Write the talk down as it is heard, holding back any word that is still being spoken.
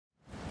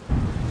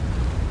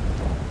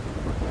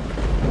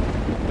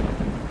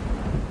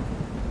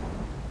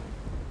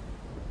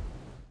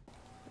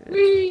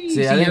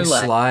See, I think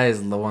Sly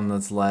is the one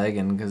that's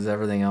lagging because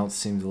everything else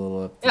seems a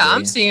little up to Yeah,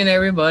 I'm date. seeing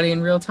everybody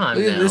in real time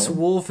Look now. at this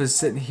wolf is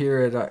sitting here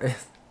at our...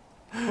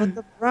 What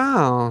the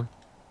brown?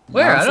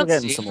 Where? I'm I still don't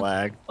getting see some him.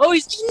 lag. Oh,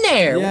 he's in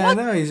there. Yeah, What?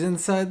 I know, he's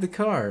inside the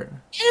cart.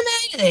 Get him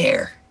out of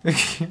there. I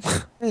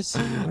Yes.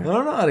 don't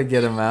know how to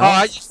get him Oh, out.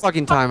 I just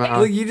fucking time out.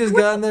 Look, you just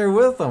got in there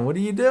with him. What are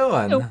you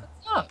Yo, doing?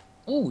 what's up?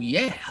 Oh,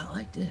 yeah, I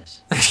like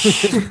this.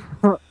 Then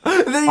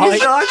you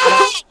knocked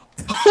him.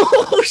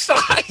 Oh,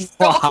 Sly,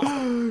 stop.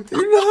 You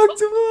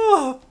knocked him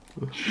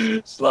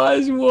off.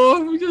 Sly's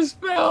wolf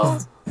just fell.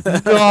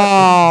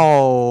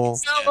 No.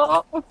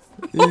 Fell off.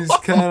 He's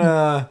kind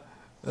of...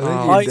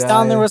 Oh, he's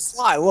down there with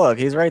Sly. Look,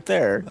 he's right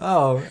there.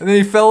 Oh, and then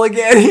he fell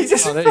again. He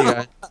just Oh, there you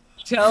go.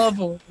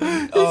 Teleport.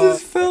 He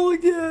just fell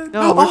again.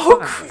 No, we're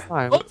Oh,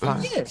 fine. Oh, We're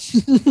fine.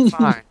 yes.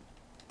 Fine.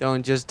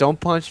 Don't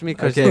punch me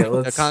because Okay, the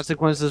let's-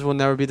 consequences will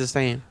never be the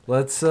same.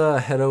 let's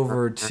head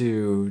over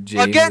to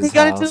James' Again, he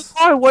got into the house.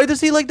 car. Why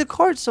does he like the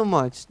cart so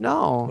much?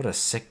 No. What a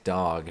sick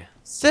dog.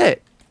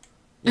 Sit.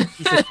 You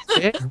piece of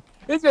shit.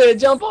 He's gonna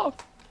jump off.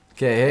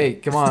 Okay, hey,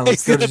 come on,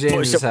 let's go to He's gonna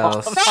push James' him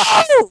off.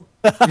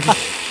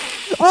 house.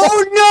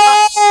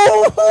 Oh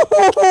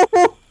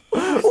no!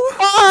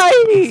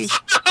 Why?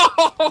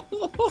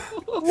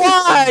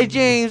 Why,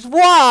 James?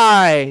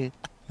 Why?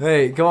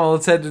 Hey, come on,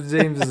 let's head to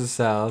James's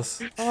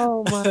house.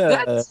 Oh my.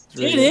 That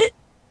did it.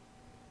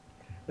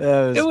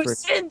 That It was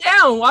sitting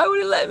down. Why would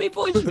it let me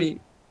push me?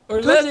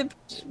 Or let it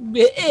push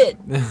me it?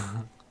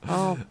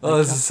 Oh, Oh,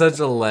 this is such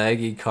a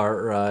laggy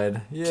cart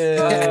ride.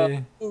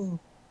 Yay.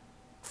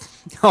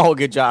 Oh,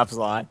 good job,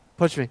 Sly.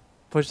 push me.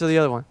 Push to the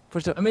other one.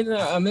 Push to. I'm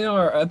in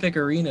our epic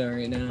arena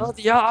right now. Oh,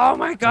 yeah. Oh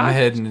my I'm God.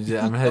 heading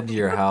to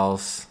your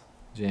house,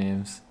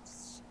 James.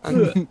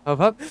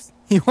 Up.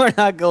 You are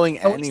not going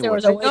I wish there anywhere.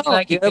 was a way that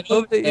I could No, get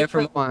over the there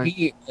from one.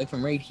 here, like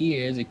from right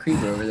here. There's a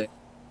creeper over there.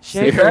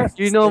 Shaker,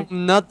 you know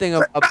nothing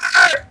about.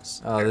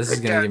 Oh, this is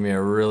gonna give me a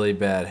really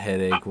bad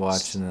headache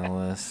watching all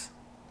this.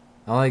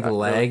 I'm like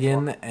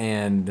lagging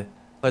and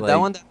Put like, that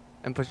one down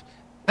and push.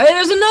 Hey,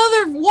 there's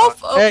another wolf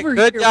Hey, over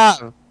good here.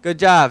 job. Good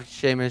job,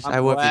 Seamus. I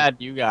I'm love glad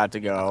you got to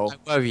go. you.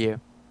 I love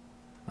you.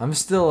 I'm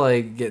still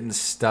like getting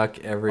stuck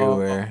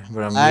everywhere,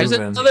 but I'm There's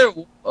moving. another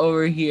wolf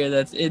over here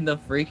that's in the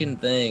freaking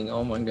thing.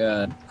 Oh my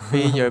god.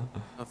 Be your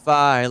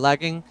fire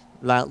lagging.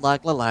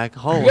 Like.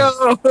 Hold.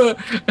 Yo,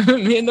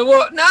 me and the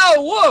wolf. No,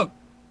 wolf.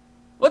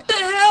 What the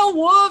hell,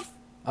 wolf?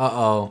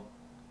 Uh-oh.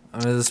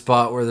 I'm at a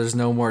spot where there's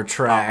no more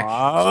track.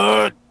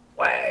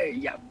 Way.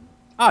 Yeah.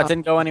 Oh, it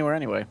didn't go anywhere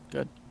anyway.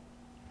 Good.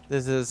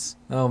 This is.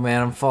 Oh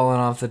man, I'm falling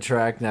off the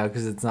track now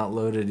because it's not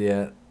loaded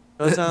yet.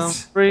 Cause I'm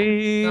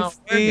free, No, we're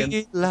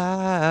free,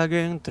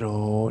 lagging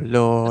through,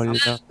 lol.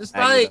 It's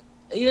probably,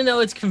 even though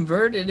it's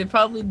converted, it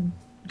probably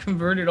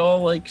converted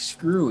all like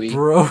screwy.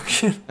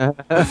 Broken. I'm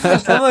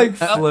like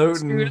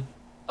floating.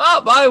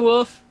 Oh, bye,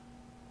 wolf.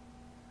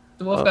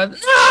 The wolf got. No,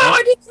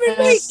 I didn't even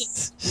make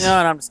it. No,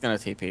 and I'm just gonna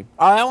TP.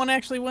 Oh, that one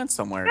actually went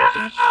somewhere.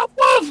 Ah,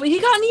 wolf, he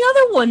got the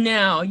other one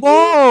now.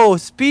 Whoa!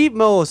 Speed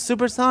mode,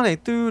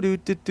 supersonic. Do do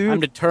do do. I'm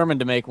determined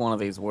to make one of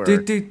these work.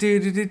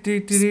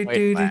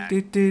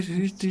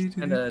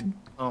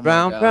 Oh my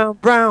Brown,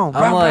 God. brown.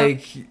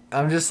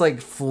 I'm just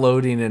like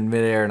floating in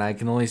midair and I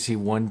can only see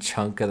one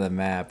chunk of the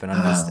map and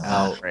I'm just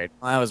out. Great.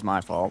 Well, that was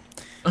my fault.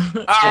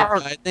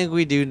 I think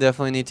we do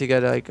definitely need to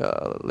get like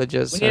a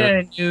legit. We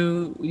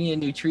need a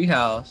new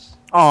treehouse.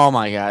 Oh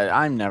my god,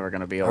 I'm never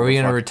gonna be able Are we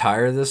to gonna fuck-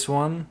 retire this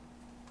one?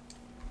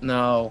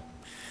 No.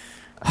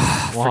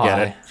 Why? Forget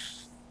it.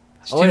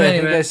 It's Oh too wait, I many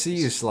think I maps. see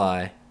you,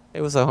 Sly.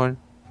 It was a horn.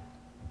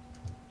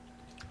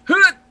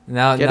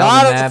 Now, Get now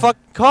out the of the map.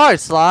 fucking car,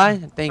 Sly.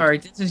 Thank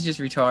Alright, this is just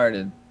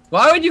retarded.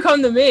 Why would you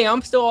come to me?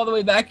 I'm still all the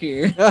way back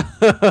here. you.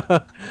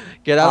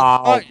 Get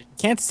out. Oh, of the car.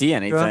 can't see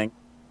anything.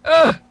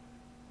 Ugh.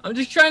 I'm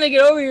just trying to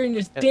get over here and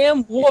this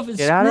damn wolf is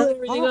Get out of screwing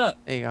the everything car. up.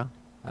 There you go.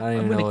 I don't I'm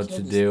even gonna know what kill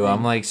to this do. thing.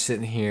 I'm like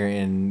sitting here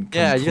in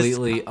Yeah, just-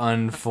 completely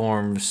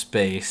unformed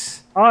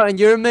space. Oh, and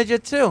you're a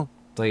midget too.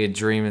 It's like a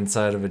dream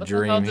inside of a What the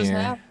hell dream just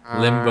here.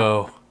 happened?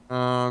 Limbo.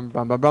 Brown.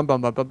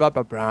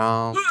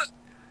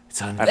 It's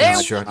There we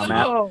unconstructed.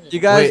 go. You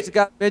guys Wait.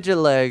 got midget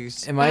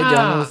legs. Am I done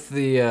Ah. with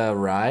the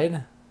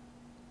ride?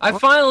 I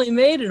finally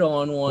made it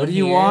on one. What are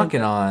you here.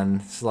 walking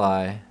on,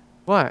 Sly?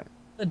 What?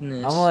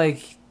 Goodness.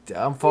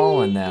 I'm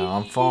falling now.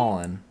 I'm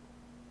falling.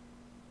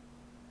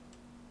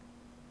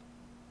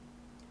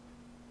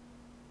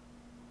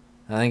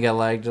 I think I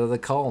lagged to the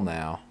call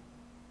now.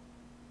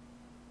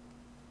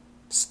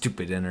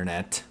 Stupid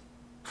internet.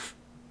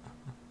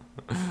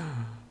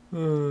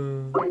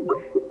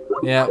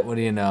 Yeah, what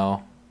do you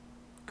know?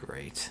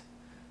 Great.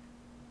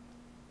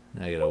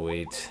 I gotta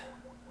wait.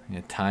 I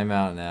got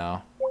timeout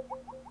now.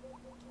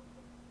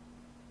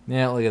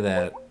 Yeah, look at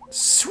that.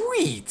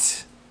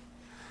 Sweet!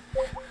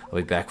 I'll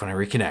be back when I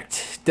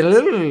reconnect.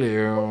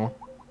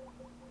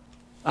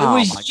 Oh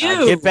was my you.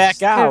 God, get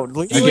back out. It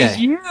Leave. Okay. was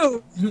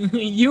you.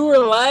 You were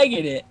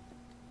lagging it.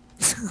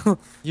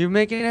 You're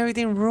making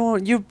everything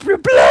wrong. You blew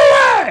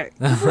it.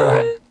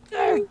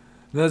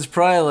 That's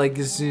probably like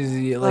as soon as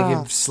he, like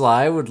if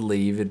Sly would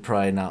leave, it'd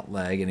probably not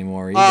lag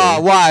anymore Oh,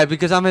 either. why?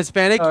 Because I'm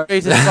Hispanic? Sorry.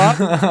 Racist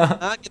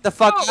fuck? Get the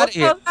fuck Oh, out what of the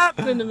here. hell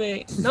happened to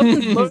me?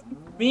 Nothing's loading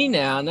for me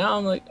now. Now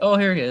I'm like, oh,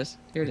 here it is.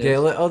 Here it Okay, is.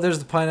 oh, there's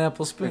the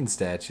pineapple spoon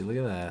statue. Look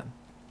at that.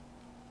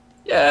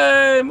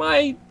 Yay,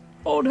 my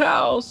old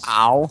house.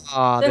 Ow.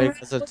 Oh, there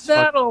goes a What's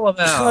that all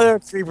about? Another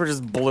creeper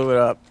just blew it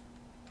up.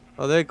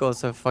 Oh, there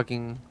goes a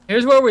fucking.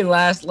 Here's where we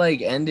last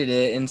like ended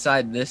it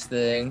inside this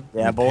thing.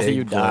 Yeah, both of Pig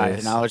you died,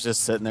 place. and I was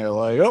just sitting there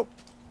like, oh.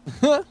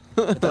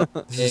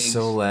 This is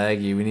so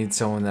laggy. We need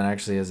someone that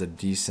actually has a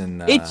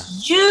decent.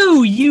 It's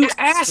you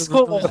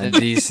asshole. a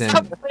decent.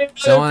 Stop playing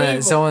with other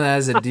people. Someone that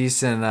has a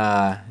decent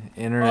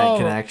internet Oh,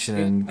 connection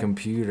and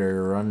computer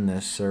to run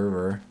this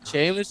server.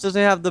 Seamus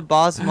doesn't have the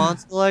boss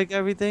monster like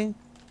everything?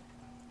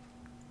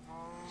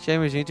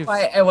 Seamus, you need to.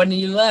 And when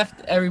you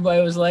left,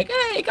 everybody was like,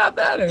 "Hey, it got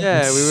better."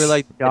 Yeah, we were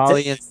like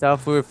jolly and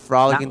stuff. We were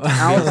frolicking.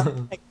 Now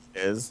it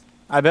is.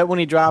 I bet when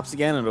he drops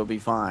again, it'll be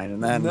fine,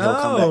 and then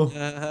he'll come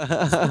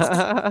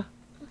back.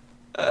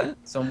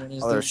 Someone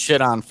is Oh, there's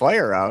shit on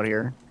fire out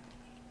here.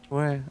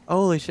 Where?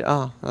 Holy shit!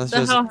 Oh, that's What the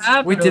just. hell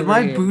happened? Wait, did over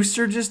my here?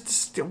 booster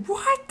just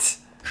what?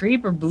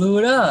 Creeper blew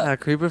it up? Yeah,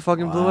 creeper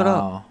fucking blew it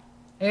up. Wow.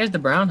 Here's the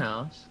brown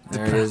house.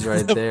 There it is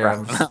right The there.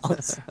 brown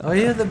house. Oh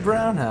yeah, the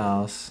brown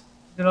house.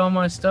 Look at all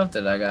my stuff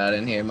that I got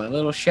in here. My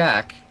little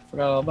shack.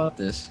 Forgot all about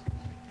this.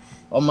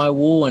 All my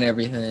wool and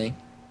everything.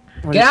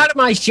 Get out of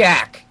my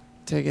shack!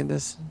 Taking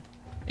this.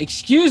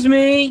 Excuse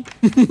me!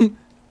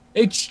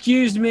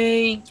 Excuse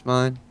me! It's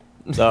mine.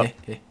 So,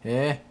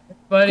 Yeah.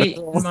 Buddy,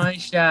 in my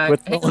shack.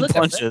 with Hey, throwing look at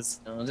punches.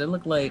 those. They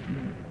look like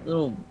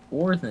little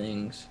ore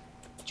things.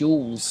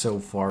 Jewels. So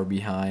far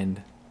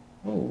behind.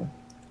 Oh.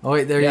 Oh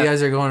wait, there Yeah. you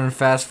guys are going in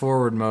fast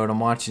forward mode. I'm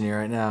watching you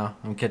right now.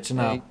 I'm catching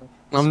up.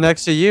 I'm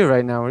next to you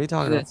right now. What are you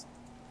talking about?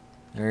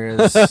 There it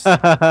is.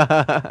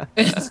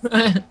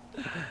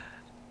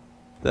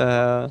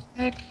 The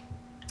Heck.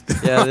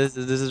 yeah, this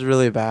is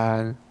really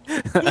bad.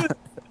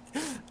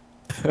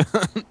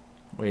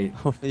 Wait.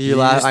 You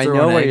laugh. I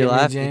know where you're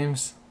laughing.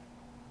 James.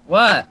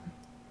 What?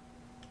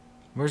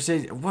 Where's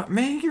Jay? What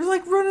man? You're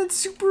like running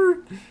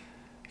super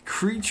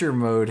creature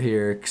mode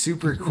here.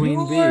 Super queen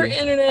Your bee.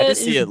 internet I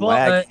just see is it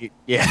lag. butt.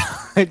 Yeah,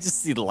 I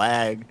just see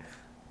lag.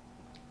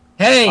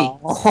 Hey,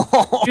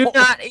 Oh. do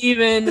not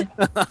even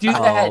do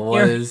that Oh,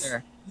 near what is-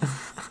 here.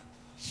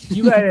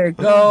 You better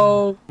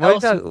go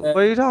What elsewhere.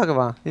 are you talking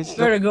about? You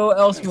better go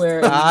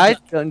elsewhere. I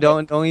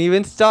don't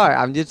even start.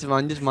 I'm just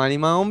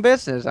minding my own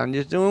business. I'm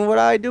just doing what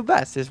I do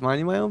best. Just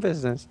minding my own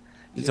business.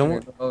 You Just better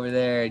don't. go over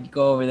there.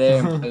 Go over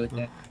there and play with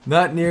that.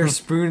 Not near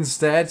Spoon's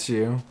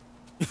statue.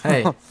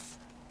 Hey.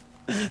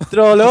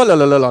 Throw lo lo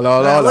lo lo lo lo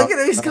Wow, lo. look at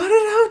him. He's got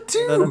it out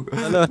too. No,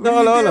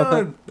 What are you no.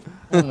 doing?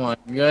 Oh my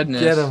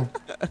goodness. Get him.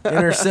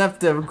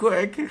 Intercept him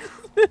quick.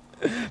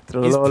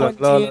 Throw He's lo lo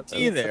putting lo lo.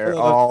 TNT there.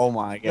 Oh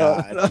my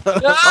god.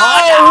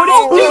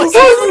 No, who did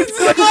you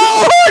do?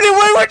 No,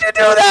 why would you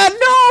do that?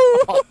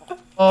 No.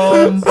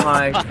 Oh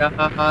my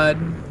god.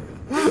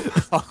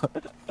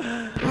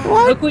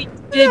 Look what you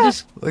did.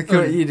 This Look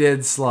what you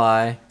did,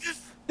 Sly.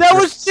 That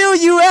was still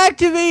you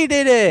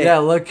activated it. Yeah,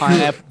 look.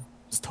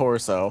 Pineapple's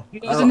torso. he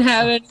doesn't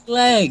have any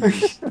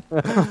legs.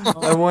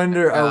 I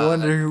wonder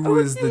who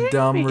was the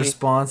dumb me.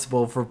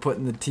 responsible for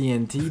putting the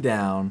TNT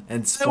down and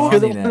You're the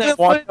spawning one it. that Put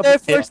walked up that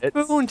and hit first it.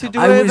 spoon to do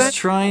I it. was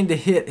trying to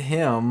hit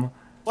him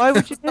Why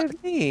would you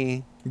hit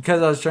me?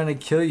 because I was trying to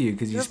kill you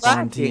because you You're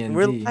spawned lagging.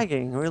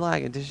 TNT. We're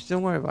lagging. Just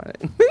don't worry about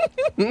it.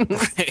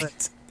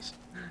 Right.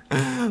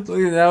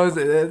 Look at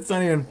that's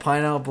not even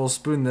pineapple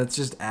spoon. That's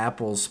just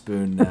apple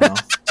spoon now.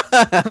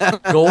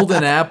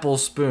 Golden apple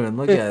spoon.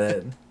 Look at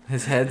it.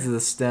 His head's the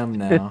stem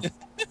now.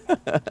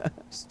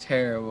 It's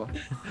terrible.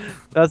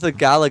 That's a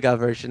Galaga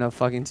version of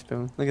fucking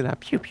spoon. Look at that.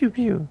 Pew pew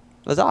pew.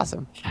 That's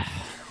awesome.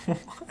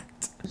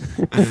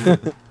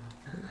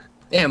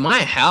 Damn, my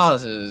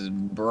house is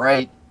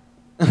bright.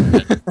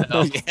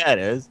 Yeah, it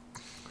is.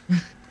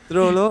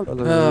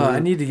 I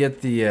need to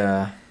get the.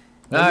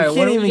 All right, we what can't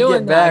are we even doing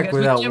get now? I back guess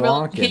without we can't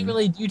walking. can't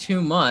really do too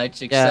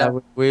much Yeah, except.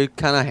 we're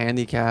kind of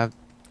handicapped.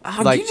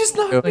 Oh, like- you just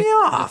knocked me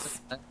off.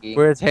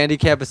 We're as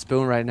handicapped as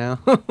spoon right now.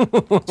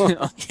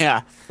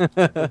 Yeah.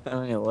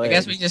 I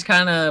guess we just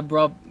kind of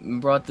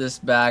brought this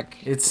back.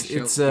 It's to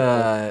show it's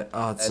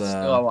people it's it's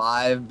still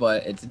alive,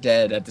 but it's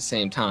dead at the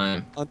same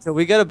time. Until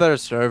we get a better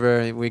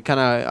server, we kind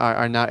of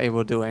are not able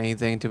to do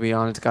anything, to be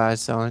honest,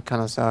 guys. So it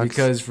kind of sucks.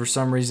 because for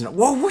some reason.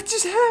 Whoa! What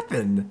just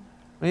happened?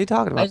 What are you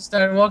talking I about? just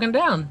started walking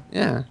down.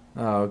 Yeah.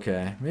 Oh,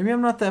 okay. Maybe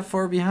I'm not that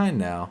far behind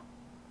now.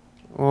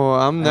 Well,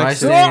 I'm Am I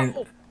next to. staying?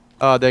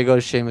 Oh, there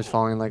goes Seamus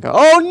falling like a.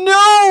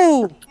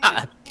 Oh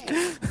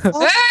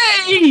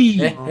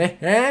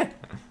Hey!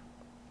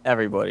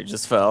 Everybody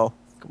just fell.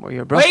 no! Come on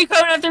here, bro. What are you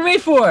coming after me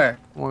for?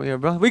 Come on here,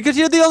 bro. Because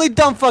you're the only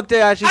dumb fuck that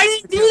actually. I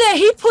didn't do that.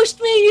 He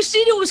pushed me. You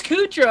seen it was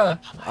Kootra.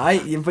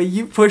 But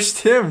you pushed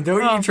him.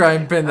 Don't Oh you try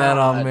and pin that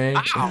on God. me.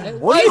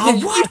 What Oh,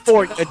 did you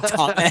for, you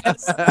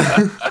dumbass?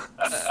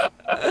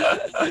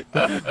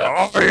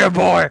 Oh, yeah,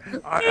 boy.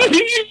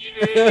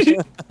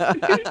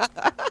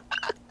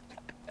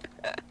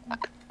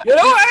 Get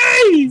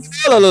away!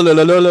 I gotta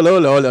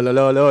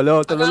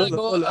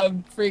go a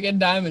freaking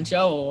diamond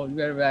shovel. You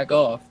better back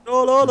off.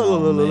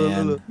 Oh,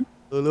 man.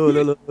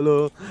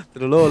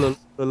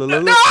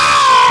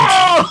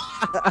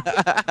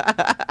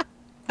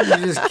 Did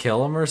you just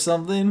kill him or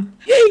something?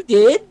 Yeah, he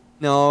did.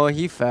 No,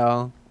 he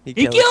fell. He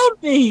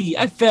killed me.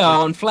 I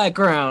fell on flat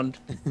ground.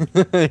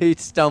 He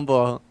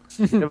stumbled.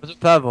 It was a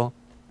pebble.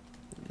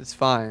 It's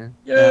fine.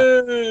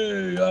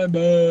 Yay! I'm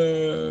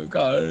back.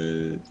 Got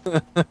it.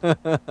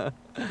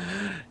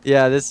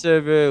 Yeah, this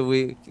server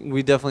we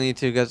definitely need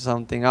to get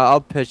something.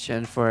 I'll pitch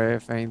in for it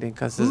if anything,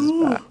 cause this is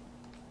bad.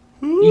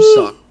 You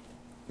suck.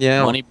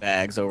 Yeah. 20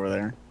 bags over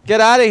there.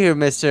 Get out of here,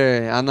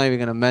 mister. I'm not even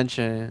gonna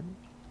mention it.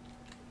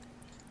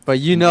 But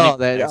you know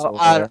that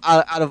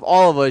out of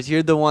all of us,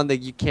 you're the one that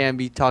you can't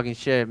be talking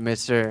shit,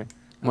 mister.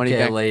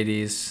 Okay,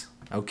 ladies.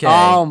 Okay.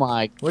 Oh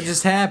my. What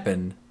just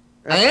happened?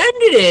 I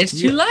ended it. It's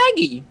too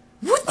laggy.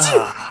 What?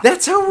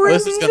 That's how we're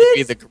This is gonna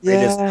be the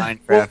greatest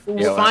Minecraft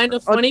video Find ever. a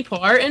funny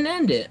part and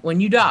end it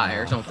when you die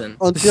or something.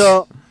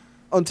 Until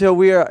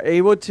we are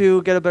able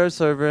to get a better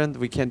server, and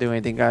we can't do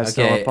anything, guys.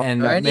 Okay, so,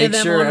 and Are any make of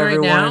them sure on right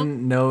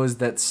everyone knows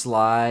that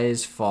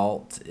Sly's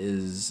fault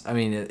is. I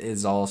mean, it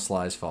is all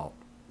Sly's fault.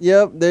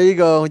 Yep, there you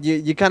go.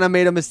 You kind of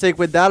made a mistake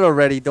with that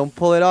already. Don't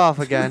pull it off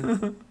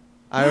again.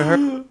 I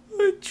heard.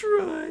 I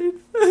tried.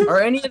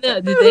 Are any of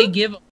them? Did they give